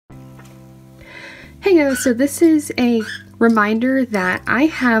Hey guys, so this is a reminder that I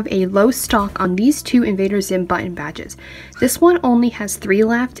have a low stock on these two Invader Zim button badges. This one only has 3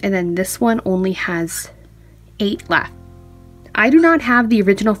 left, and then this one only has 8 left. I do not have the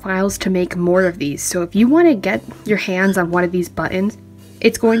original files to make more of these, so if you want to get your hands on one of these buttons,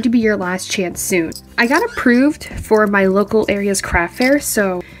 it's going to be your last chance soon. I got approved for my local area's craft fair,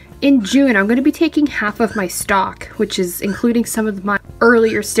 so in June I'm going to be taking half of my stock, which is including some of my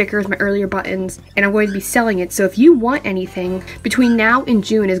earlier stickers, my earlier buttons, and I'm going to be selling it. So if you want anything between now and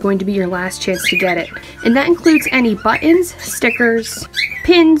June is going to be your last chance to get it. And that includes any buttons, stickers,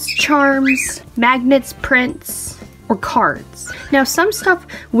 pins, charms, magnets, prints, or cards. Now some stuff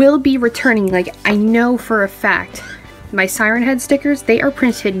will be returning, like I know for a fact my Siren Head stickers, they are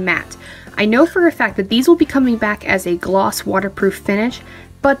printed matte. I know for a fact that these will be coming back as a gloss waterproof finish,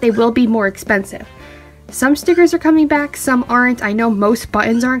 but they will be more expensive. Some stickers are coming back, some aren't. I know most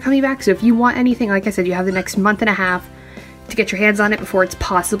buttons aren't coming back, so if you want anything, like I said, you have the next month and a half to get your hands on it before it's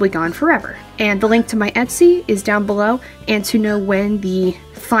possibly gone forever. And the link to my Etsy is down below, and to know when the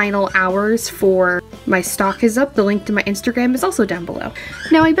final hours for my stock is up, the link to my Instagram is also down below.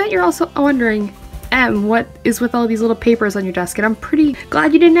 Now I bet you're also wondering, what is with all these little papers on your desk? And I'm pretty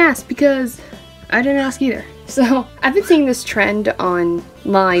glad you didn't ask, because I didn't ask either. So I've been seeing this trend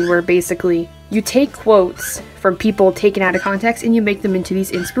online where basically you take quotes from people taken out of context and you make them into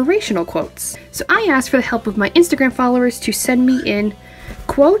these inspirational quotes. So I asked for the help of my Instagram followers to send me in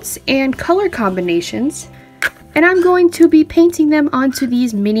quotes and color combinations, and I'm going to be painting them onto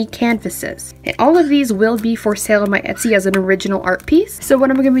these mini canvases. And all of these will be for sale on my Etsy as an original art piece. So what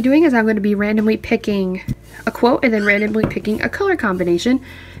I'm going to be doing is I'm going to be randomly picking a quote and then randomly picking a color combination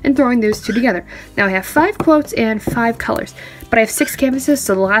and throwing those two together. Now I have 5 quotes and 5 colors, but I have 6 canvases,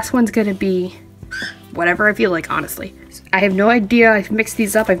 so the last one's going to be whatever I feel like, honestly. I have no idea. I've mixed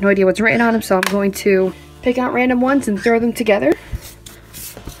these up. I have no idea what's written on them, so I'm going to pick out random ones and throw them together.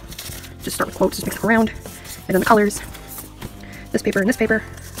 Just start with quotes, just mix them around. And then the colors. This paper and this paper.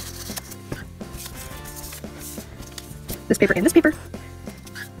 This paper and this paper.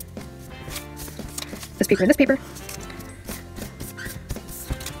 This paper and this paper.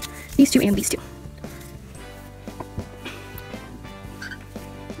 These two and these two.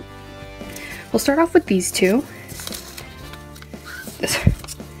 We'll start off with these two.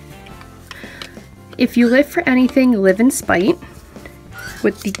 If you live for anything, live in spite.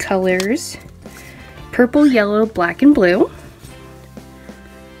 With the colors purple, yellow, black, and blue.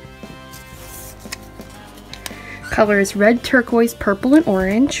 Colors red, turquoise, purple, and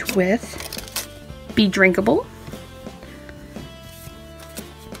orange with be drinkable.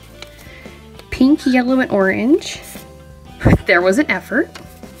 Pink, yellow, and orange. There was an effort.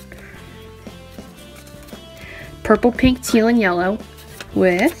 Purple, pink, teal, and yellow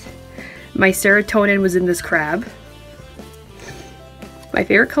with my serotonin was in this crab. My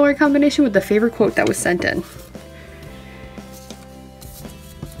favorite color combination with the favorite quote that was sent in.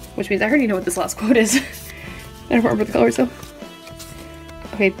 Which means I already know what this last quote is. I don't remember the colors though.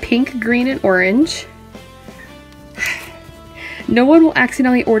 Okay, pink, green, and orange. No one will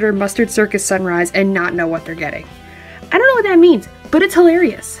accidentally order Mustard Circus Sunrise and not know what they're getting. I don't know what that means, but it's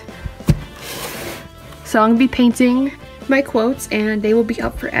hilarious. So I'm gonna be painting my quotes and they will be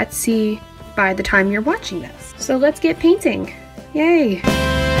up for Etsy by the time you're watching this. So let's get painting. Yay!